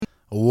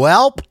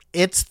Welp,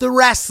 it's the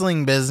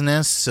wrestling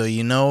business, so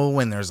you know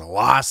when there's a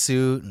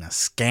lawsuit and a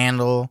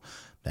scandal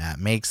that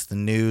makes the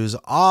news,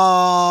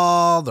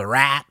 all the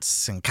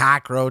rats and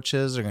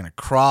cockroaches are going to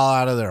crawl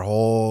out of their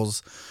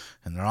holes,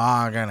 and they're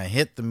all going to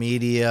hit the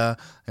media,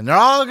 and they're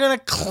all going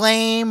to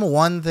claim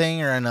one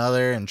thing or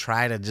another and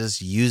try to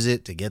just use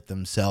it to get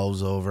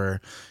themselves over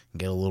and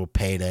get a little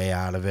payday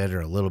out of it or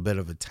a little bit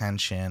of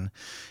attention.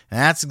 And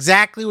that's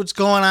exactly what's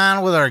going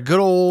on with our good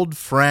old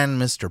friend,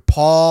 Mr.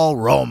 Paul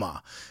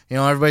Roma. You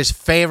know, everybody's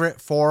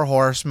favorite four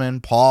horseman,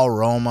 Paul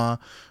Roma,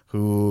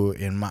 who,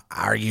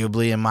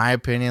 arguably, in my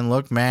opinion,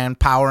 look, man,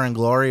 Power and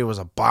Glory was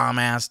a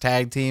bomb-ass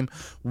tag team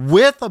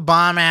with a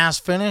bomb-ass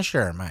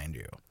finisher, mind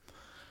you.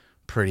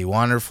 Pretty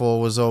Wonderful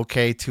was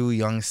okay, too.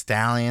 Young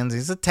Stallions.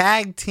 He's a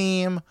tag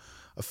team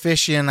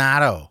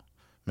aficionado,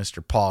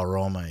 Mr. Paul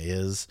Roma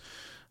is.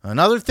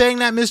 Another thing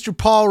that Mr.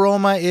 Paul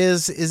Roma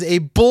is a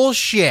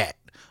bullshit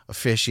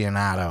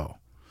aficionado.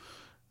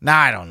 Now,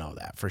 I don't know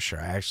that for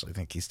sure. I actually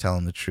think he's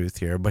telling the truth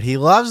here. But he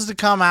loves to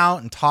come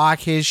out and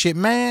talk his shit.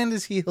 Man,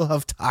 does he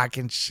love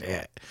talking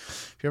shit.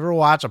 If you ever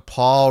watch a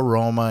Paul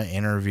Roma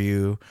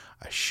interview,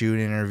 a shoot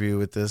interview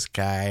with this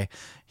guy,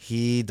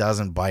 he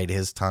doesn't bite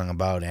his tongue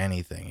about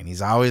anything. And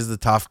he's always the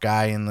tough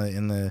guy in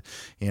the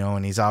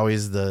and he's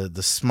always the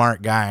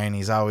smart guy, and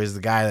he's always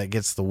the guy that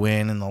gets the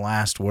win in the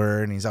last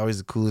word, and he's always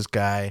the coolest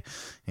guy.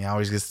 He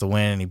always gets the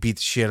win, and he beat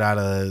the shit out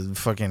of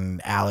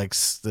fucking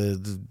Alex,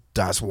 the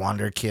Das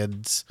Wonder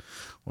kids.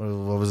 What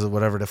was it?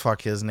 Whatever the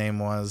fuck his name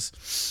was.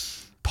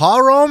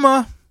 Paul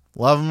Roma,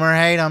 love him or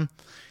hate him.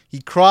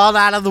 He crawled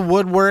out of the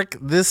woodwork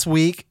this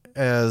week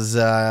as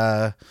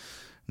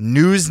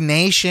News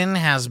Nation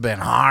has been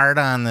hard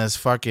on this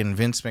fucking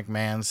Vince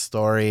McMahon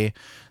story.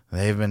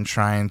 They've been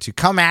trying to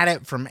come at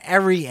it from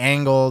every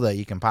angle that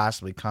you can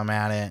possibly come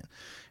at it.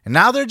 And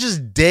now they're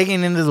just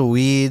digging into the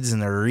weeds,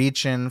 and they're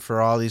reaching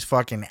for all these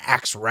fucking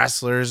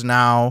ex-wrestlers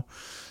now.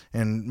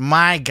 And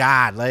my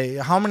God, like,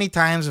 how many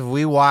times have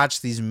we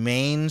watched these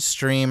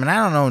mainstream, and I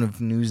don't know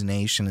if News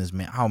Nation is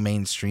how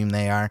mainstream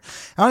they are.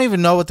 I don't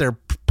even know what their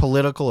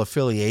political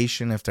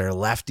affiliation, if they're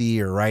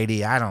lefty or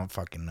righty. I don't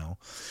fucking know.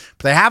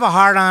 But they have a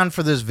hard-on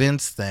for this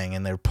Vince thing,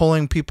 and they're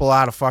pulling people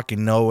out of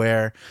fucking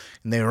nowhere.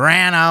 And they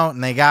ran out,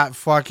 and they got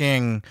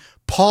fucking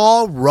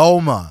Paul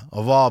Roma,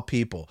 of all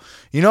people.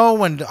 You know,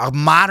 when a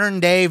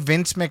modern-day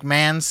Vince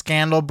McMahon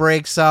scandal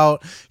breaks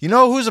out, you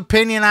know whose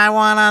opinion I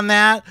want on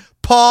that?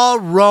 Paul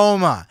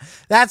Roma.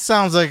 That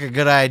sounds like a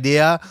good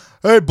idea.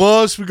 Hey,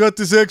 boss, we got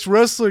this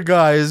ex-wrestler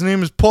guy. His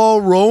name is Paul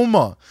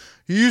Roma.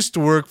 He used to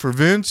work for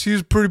Vince. He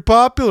was pretty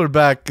popular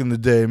back in the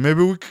day.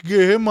 Maybe we could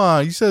get him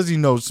on. He says he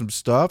knows some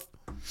stuff.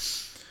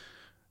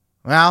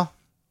 Well,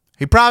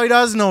 he probably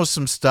does know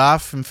some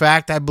stuff. In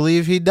fact, I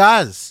believe he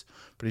does.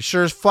 But he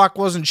sure as fuck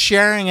wasn't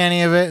sharing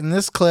any of it in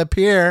this clip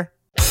here.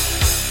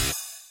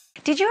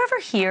 Did you ever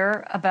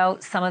hear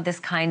about some of this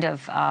kind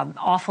of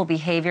awful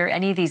behavior,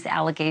 any of these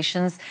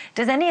allegations?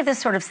 Does any of this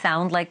sort of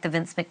sound like the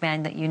Vince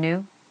McMahon that you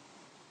knew?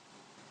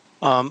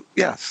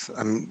 Yes.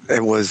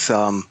 It was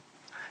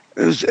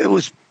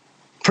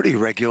pretty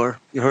regular.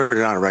 You heard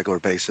it on a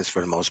regular basis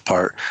for the most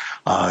part.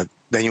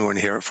 Then you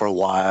wouldn't hear it for a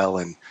while,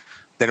 and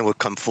then it would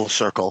come full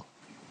circle.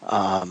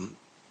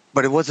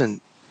 But it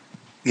wasn't,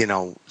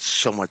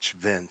 so much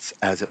Vince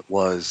as it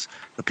was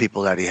the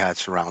people that he had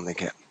surrounding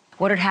him.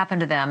 What had happened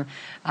to them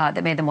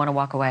that made them want to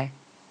walk away?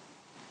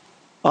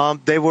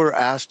 They were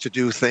asked to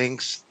do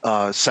things,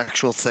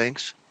 sexual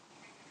things,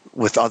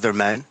 with other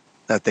men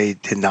that they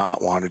did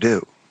not want to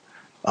do.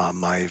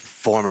 My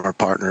former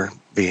partner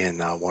being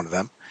one of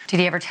them. Did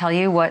he ever tell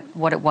you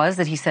what it was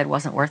that he said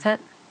wasn't worth it?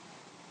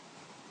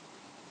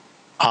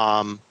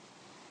 Not.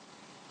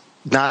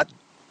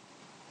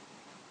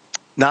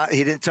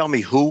 He didn't tell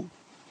me who.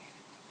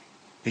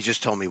 He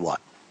just told me what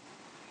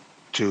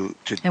to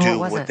do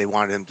what they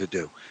wanted him to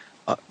do.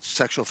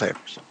 Sexual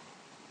favors.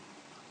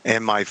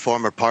 And my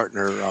former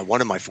partner,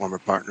 one of my former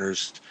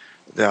partners,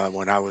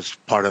 when I was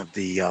part of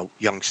the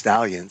Young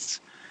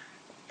Stallions,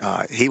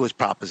 he was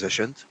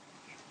propositioned.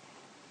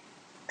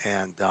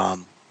 And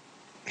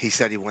he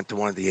said he went to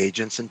one of the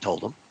agents and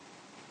told him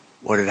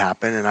what had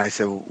happened. And I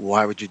said, well,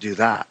 why would you do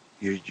that?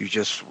 You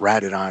just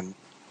ratted on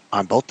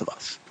both of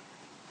us.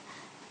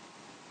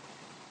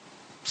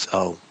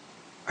 So,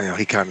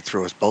 he kind of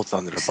threw us both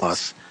under the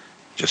bus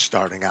just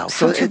starting out.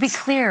 So to be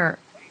clear,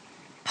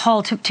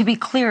 Paul, to be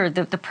clear,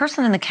 the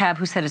person in the cab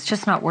who said it's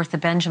just not worth the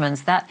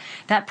Benjamins, that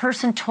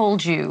person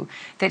told you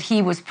that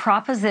he was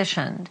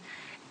propositioned.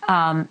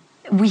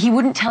 He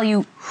wouldn't tell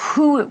you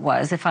who it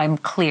was, if I'm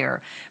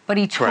clear, but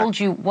he told Correct.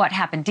 you what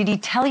happened. Did he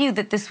tell you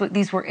that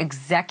these were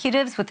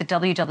executives with the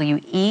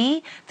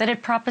WWE that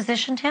had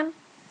propositioned him?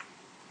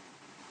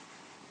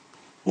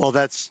 Well,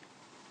 let's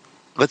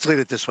leave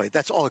it this way.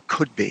 That's all it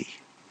could be.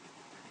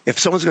 If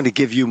someone's going to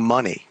give you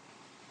money,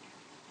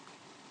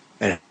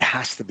 it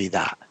has to be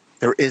that.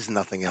 There is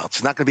nothing else.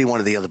 It's not going to be one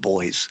of the other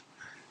boys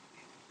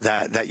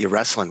that you're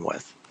wrestling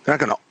with. They're not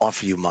going to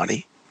offer you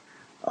money.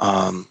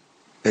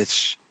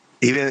 It's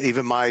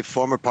even my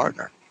former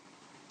partner.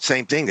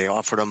 Same thing. They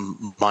offered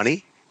him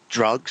money,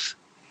 drugs,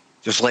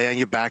 Just lay on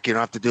your back. You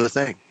don't have to do a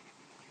thing.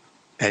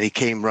 And he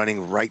came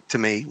running right to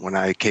me when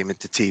I came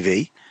into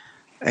TV.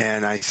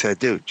 And I said,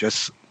 dude,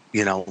 just,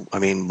 what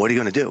are you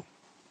going to do?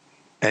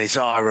 And he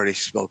said, I already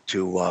spoke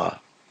to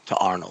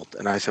Arnold.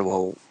 And I said,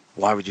 well,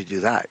 why would you do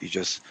that?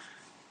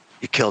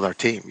 You killed our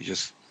team.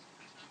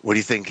 What do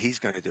you think he's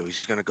going to do?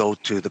 He's going to go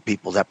to the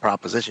people that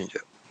propositioned you.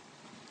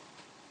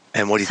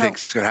 And what do you think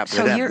is going to happen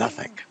to them?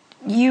 Nothing.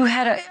 You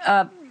had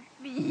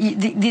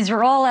these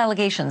are all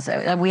allegations.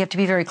 We have to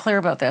be very clear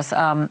about this.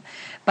 But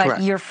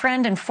Correct. Your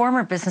friend and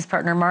former business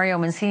partner, Mario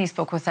Mancini,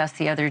 spoke with us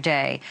the other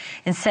day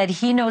and said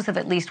he knows of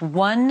at least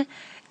one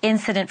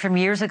incident from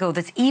years ago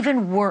that's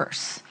even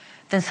worse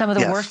than some of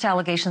the worst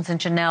allegations in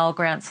Janelle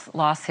Grant's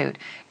lawsuit.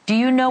 Do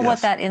you know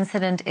what that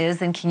incident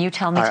is, and can you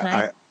tell me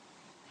tonight?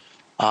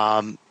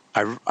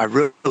 I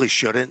really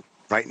shouldn't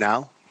right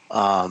now.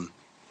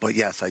 But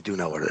yes, I do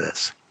know what it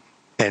is.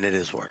 And it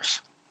is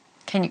worse.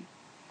 Can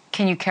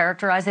you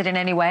characterize it in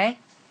any way?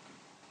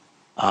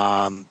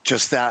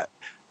 Just that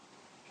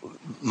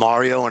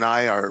Mario and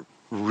I are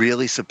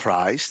really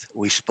surprised.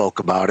 We spoke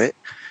about it,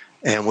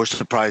 and we're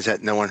surprised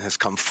that no one has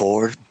come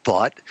forward.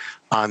 But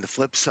on the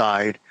flip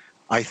side,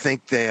 I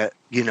think that,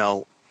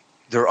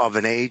 they're of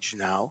an age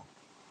now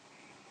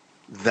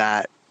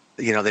that,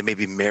 they may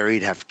be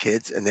married, have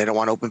kids, and they don't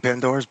want to open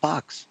Pandora's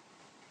box.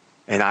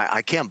 And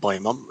I can't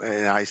blame them.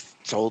 And I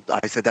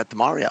said that to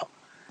Mario.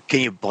 Can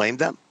you blame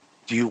them?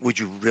 Would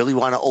you really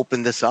want to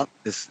open this up,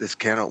 this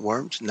can of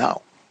worms?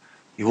 No,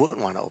 you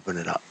wouldn't want to open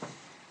it up.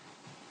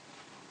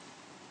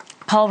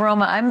 Paul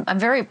Roma, I'm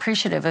very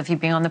appreciative of you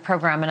being on the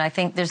program, and I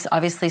think there's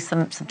obviously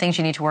some things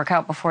you need to work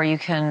out before you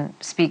can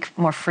speak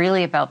more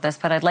freely about this,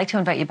 but I'd like to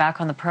invite you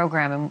back on the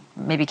program and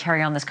maybe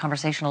carry on this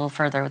conversation a little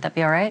further. Would that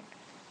be all right?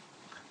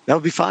 That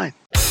would be fine.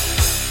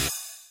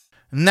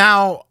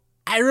 Now,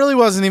 I really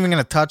wasn't even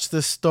going to touch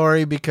this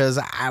story because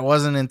I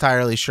wasn't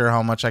entirely sure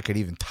how much I could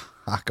even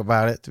talk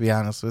about it, to be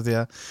honest with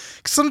you.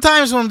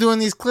 Sometimes when I'm doing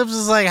these clips,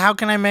 it's like, how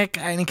can I make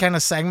any kind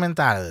of segment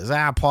out of this?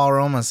 Paul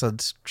Roma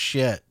said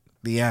shit.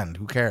 The end.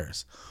 Who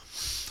cares?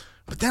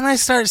 But then I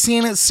start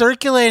seeing it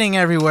circulating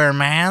everywhere,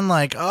 man.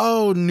 Like,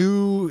 oh,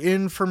 new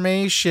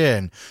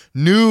information,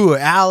 new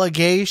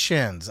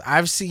allegations.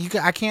 I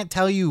can't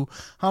tell you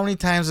how many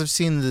times I've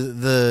seen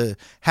the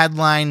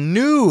headline,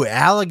 new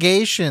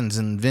allegations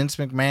in Vince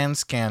McMahon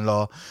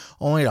scandal,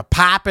 only to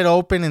pop it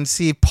open and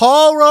see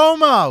Paul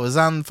Roma was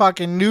on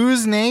fucking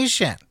News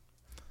Nation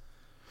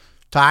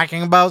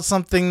talking about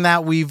something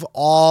that we've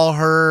all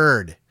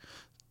heard.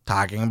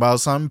 Talking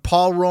about something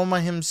Paul Roma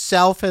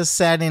himself has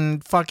said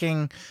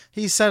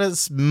he said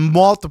it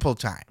multiple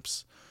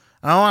times.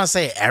 I don't want to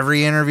say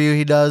every interview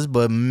he does,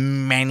 but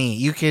many.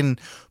 You can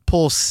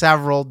pull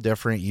several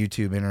different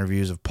YouTube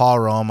interviews of Paul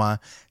Roma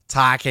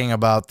talking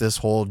about this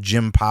whole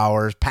Jim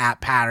Powers,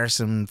 Pat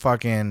Patterson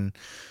fucking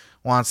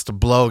wants to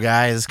blow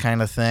guys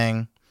kind of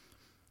thing.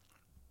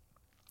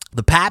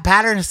 The Pat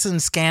Patterson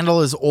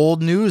scandal is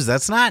old news.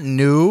 That's not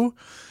new.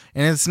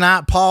 And it's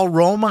not Paul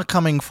Roma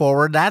coming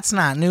forward. That's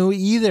not new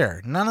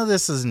either. None of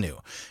this is new.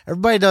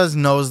 Everybody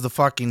knows the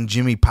fucking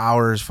Jimmy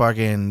Powers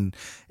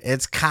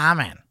it's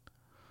common.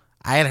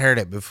 I had heard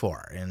it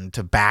before. And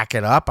to back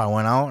it up, I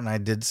went out and I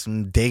did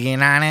some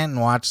digging on it and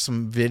watched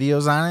some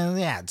videos on it. And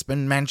yeah, it's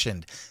been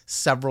mentioned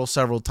several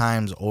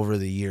times over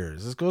the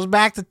years. This goes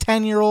back to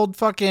 10-year-old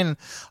fucking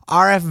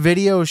RF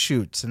video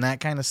shoots and that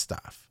kind of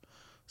stuff.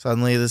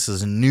 Suddenly this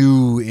is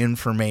new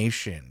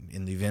information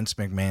in the Vince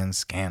McMahon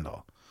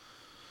scandal.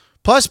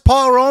 Plus,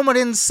 Paul Roma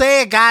didn't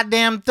say a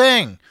goddamn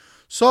thing.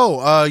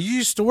 So, you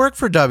used to work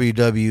for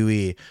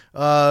WWE.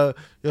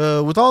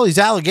 With all these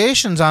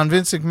allegations on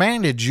Vince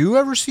McMahon, did you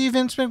ever see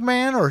Vince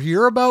McMahon or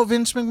hear about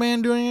Vince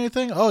McMahon doing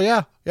anything? Oh,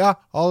 yeah,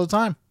 all the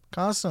time,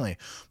 constantly.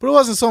 But it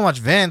wasn't so much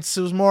Vince.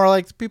 It was more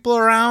like the people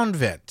around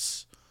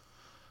Vince.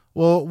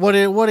 Well,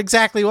 what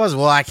exactly was it?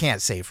 Well, I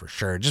can't say for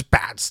sure. Just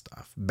bad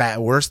stuff.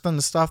 Worse than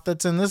the stuff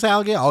that's in this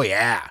allegation? Oh,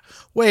 yeah.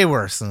 Way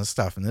worse than the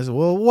stuff in this.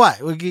 Well, what?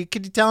 Could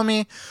you tell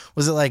me?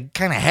 Was it like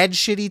kind of head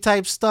shitty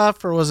type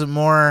stuff? Or was it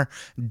more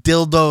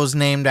dildos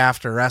named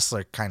after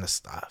wrestler kind of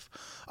stuff?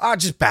 Oh,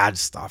 just bad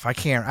stuff. I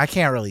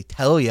can't really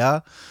tell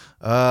you.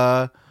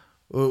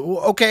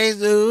 Okay, it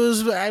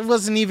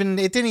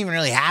didn't even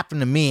really happen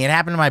to me. It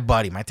happened to my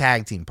buddy, my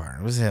tag team partner.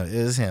 It was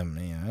him.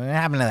 It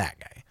happened to that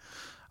guy.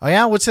 Oh,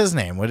 yeah? What's his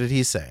name? What did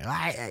he say?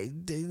 I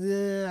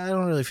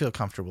don't really feel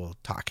comfortable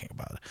talking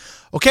about it.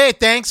 Okay,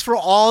 thanks for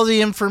all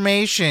the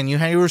information. You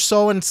were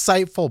so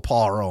insightful,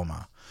 Paul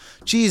Roma.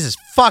 Jesus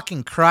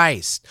fucking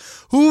Christ.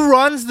 Who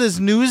runs this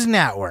news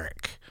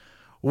network?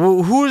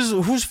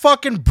 Whose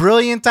fucking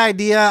brilliant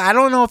idea? I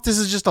don't know if this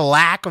is just a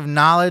lack of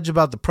knowledge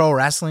about the pro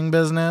wrestling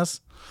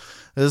business.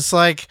 It's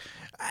like,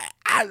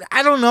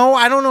 I don't know.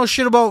 I don't know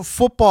shit about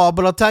football,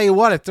 but I'll tell you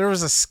what, if there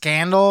was a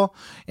scandal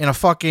in a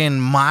fucking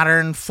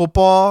modern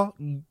football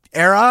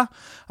era,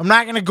 I'm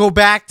not going to go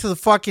back to the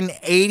fucking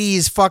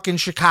 80s fucking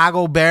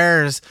Chicago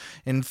Bears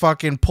and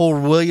fucking pull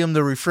William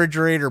the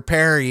Refrigerator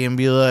Perry and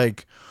be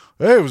like,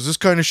 hey, was this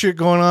kind of shit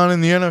going on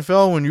in the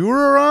NFL when you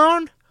were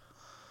around?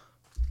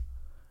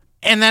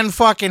 and then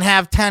fucking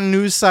have 10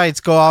 news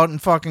sites go out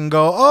and fucking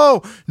go,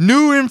 oh,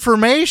 new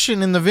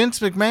information in the Vince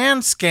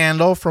McMahon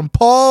scandal from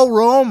Paul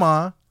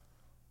Roma.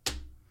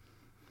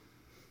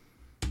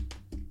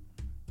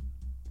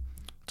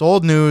 It's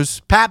old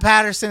news. Pat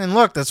Patterson, and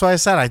look, that's why I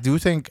said I do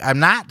think, I'm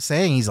not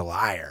saying he's a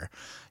liar.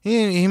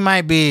 He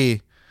might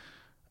be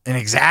an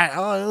exact,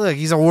 oh, look,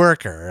 he's a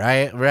worker,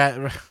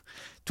 right?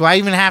 Do I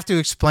even have to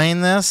explain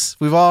this?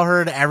 We've all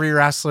heard every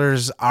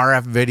wrestler's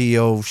RF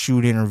video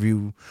shoot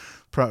interview,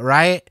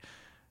 right?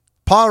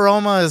 Paul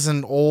Roma is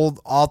an old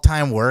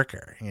all-time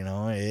worker. You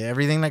know,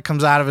 everything that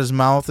comes out of his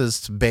mouth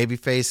is to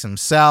babyface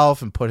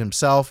himself and put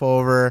himself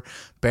over,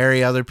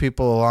 bury other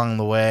people along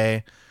the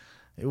way.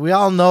 We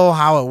all know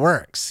how it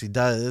works. He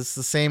does. It's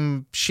the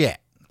same shit.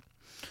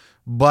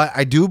 But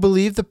I do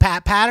believe the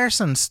Pat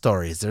Patterson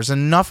stories. There's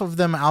enough of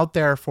them out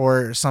there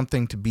for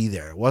something to be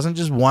there. It wasn't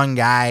just one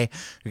guy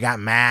who got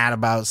mad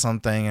about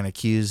something and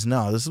accused.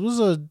 No, this was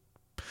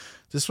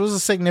a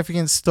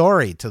significant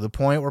story to the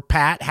point where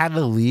Pat had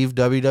to leave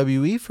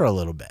WWE for a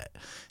little bit.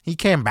 He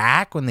came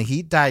back when the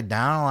heat died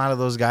down. A lot of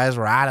those guys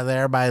were out of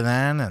there by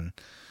then, and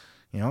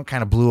you know,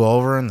 kind of blew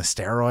over, and the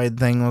steroid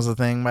thing was a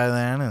thing by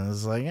then. And it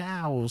was like,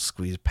 yeah, we'll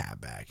squeeze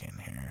Pat back in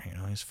here. You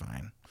know, he's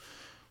fine.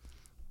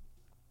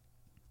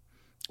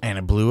 And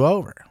it blew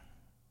over.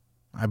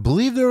 I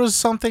believe there was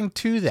something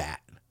to that.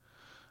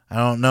 I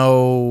don't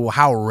know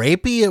how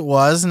rapey it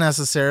was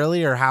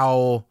necessarily or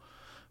how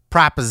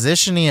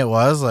proposition-y it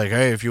was. Like,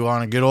 hey, if you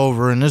want to get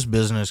over in this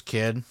business,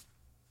 kid.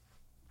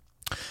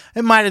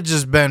 It might have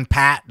just been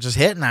Pat just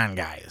hitting on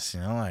guys.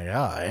 You know, like,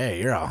 oh,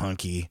 hey, you're a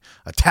hunky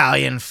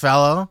Italian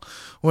fellow.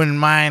 Wouldn't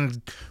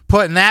mind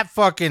putting that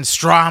fucking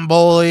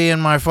stromboli in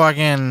my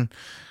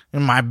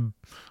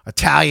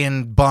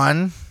Italian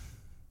bun.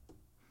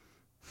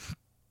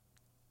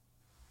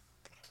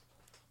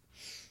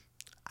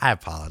 I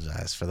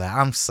apologize for that.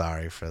 I'm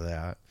sorry for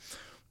that.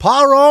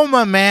 Paul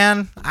Roma,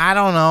 man. I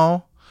don't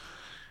know.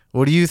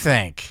 What do you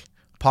think?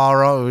 Paul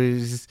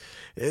Roma.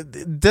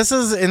 This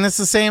is, and it's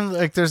the same,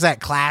 like there's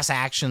that class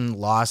action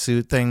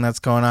lawsuit thing that's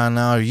going on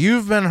now.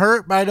 You've been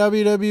hurt by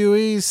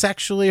WWE,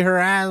 sexually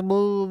harassed,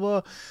 blah, blah,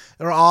 blah.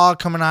 They're all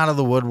coming out of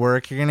the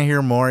woodwork. You're going to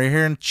hear more. You're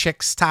hearing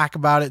chicks talk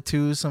about it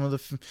too. You're going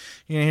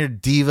to hear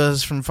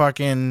divas from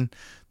fucking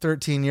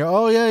 13-year.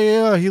 Oh,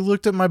 yeah. He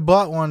looked at my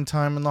butt one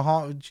time in the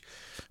hall.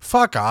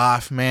 Fuck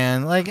off,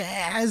 man. Like,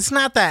 it's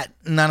not that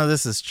none of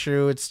this is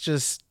true. It's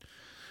just,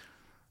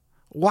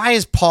 why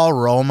is Paul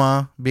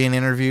Roma being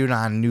interviewed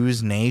on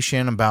News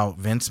Nation about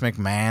Vince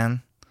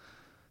McMahon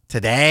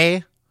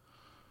today?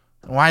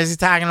 Why is he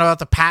talking about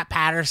the Pat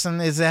Patterson?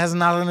 It has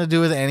nothing to do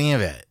with any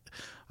of it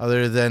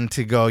other than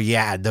to go,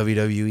 yeah,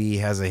 WWE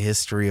has a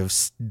history of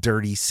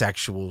dirty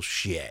sexual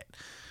shit.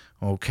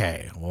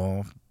 Okay,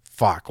 well,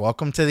 fuck.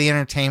 Welcome to the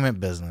entertainment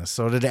business.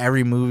 So did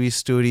every movie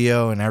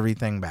studio and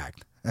everything back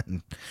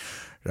then.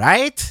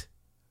 Right?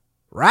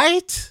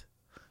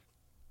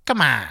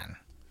 Come on.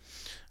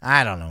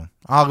 I don't know.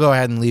 I'll go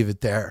ahead and leave it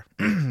there.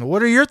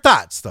 What are your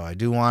thoughts, though? I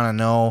do want to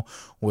know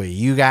what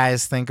you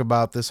guys think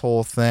about this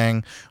whole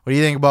thing. What do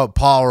you think about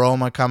Paul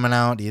Roma coming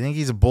out? Do you think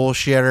he's a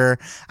bullshitter?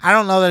 I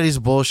don't know that he's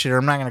a bullshitter.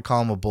 I'm not going to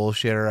call him a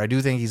bullshitter. I do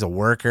think he's a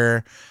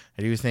worker.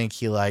 I do think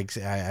he likes,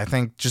 I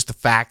think just the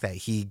fact that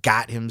he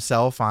got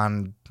himself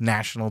on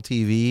national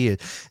TV.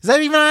 Is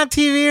that even on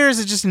TV or is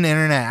it just an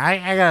internet?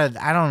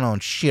 I don't know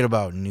shit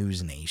about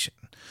News Nation.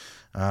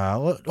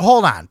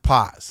 Hold on,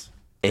 pause.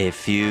 A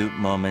few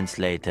moments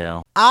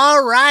later.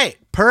 All right.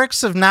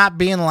 Perks of not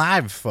being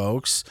live,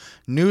 folks.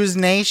 News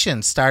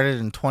Nation started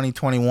in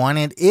 2021.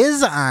 It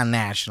is on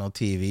national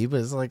TV, but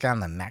it's like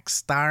on the Next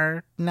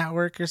Star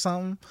network or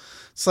something.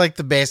 It's like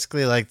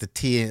basically like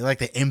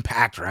the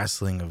Impact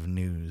Wrestling of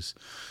news.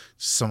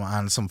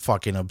 On some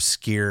fucking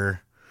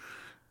obscure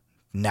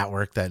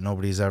network that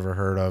nobody's ever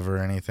heard of or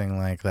anything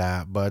like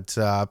that. But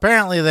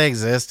apparently they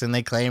exist and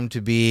they claim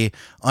to be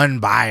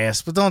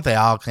unbiased. But don't they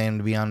all claim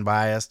to be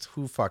unbiased?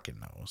 Who fucking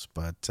knows?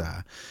 But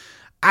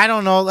I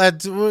don't know.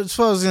 That's what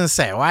I was going to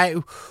say.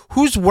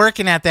 Who's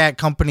working at that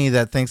company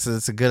that thinks that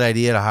it's a good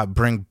idea to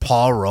I'm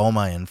Paul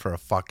Roma in for a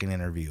fucking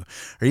interview?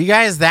 Are you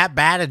guys that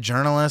bad at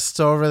journalists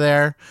over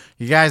there?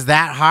 You guys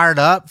that hard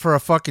up for a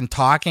fucking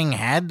talking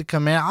head to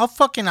come in? I'm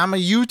a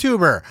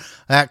YouTuber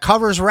that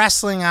covers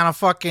wrestling on a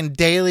fucking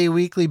daily,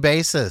 weekly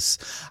basis.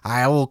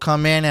 I will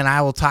come in and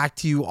I will talk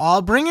to you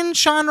all. Bring in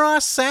Sean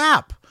Ross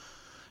Sapp.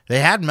 They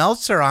had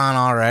Meltzer on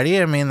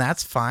already. I mean,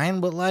 that's fine.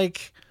 But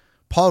like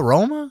Paul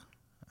Roma?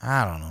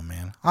 I don't know,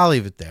 man. I'll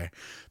leave it there.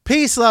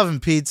 Peace, love,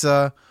 and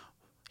pizza.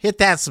 Hit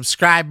that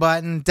subscribe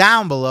button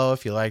down below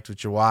if you liked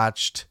what you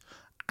watched.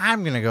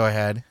 I'm going to go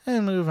ahead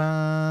and move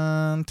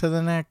on to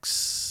the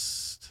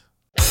next.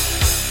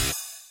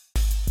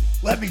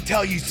 Let me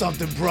tell you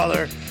something,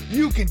 brother.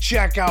 You can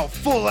check out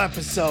full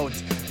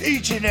episodes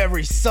each and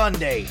every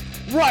Sunday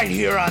right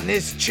here on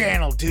this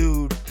channel,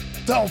 dude.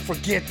 Don't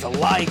forget to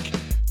like.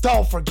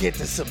 Don't forget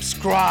to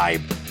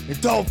subscribe. And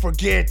don't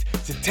forget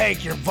to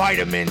take your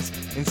vitamins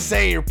and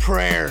say your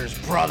prayers,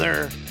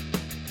 brother.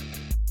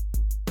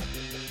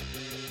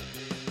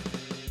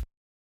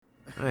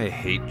 I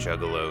hate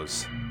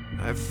juggalos.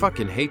 I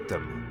fucking hate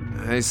them.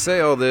 I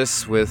say all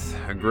this with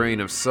a grain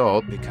of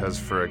salt because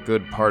for a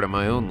good part of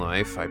my own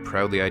life, I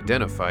proudly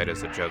identified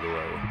as a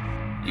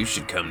juggalo. You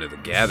should come to the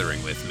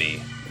gathering with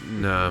me.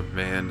 Nah,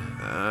 man,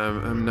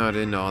 I'm not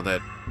into all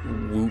that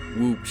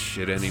whoop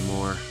shit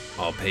anymore.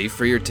 I'll pay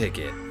for your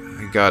ticket.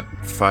 I got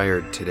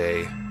fired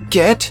today.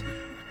 Get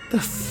the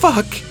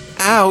fuck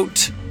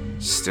out!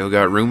 Still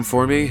got room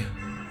for me?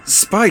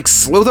 Spike,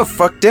 slow the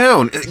fuck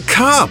down!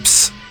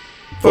 Cops!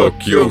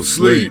 Fuck your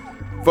sleep!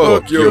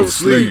 Fuck your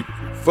sleep!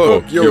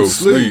 Fuck your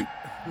sleep!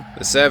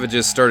 The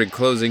savages started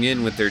closing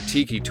in with their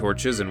tiki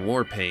torches and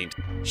war paint.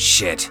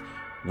 Shit!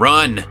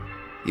 Run!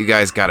 You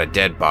guys got a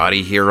dead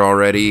body here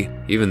already?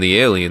 Even the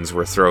aliens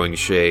were throwing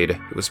shade.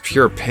 It was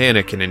pure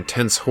panic and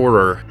intense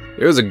horror.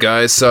 There was a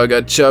guy I saw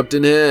got chopped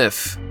in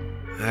half.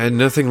 I had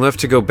nothing left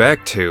to go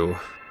back to.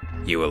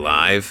 You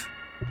alive?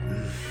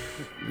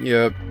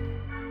 Yep.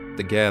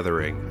 The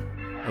Gathering.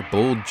 A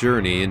bold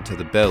journey into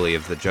the belly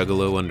of the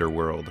Juggalo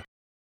underworld.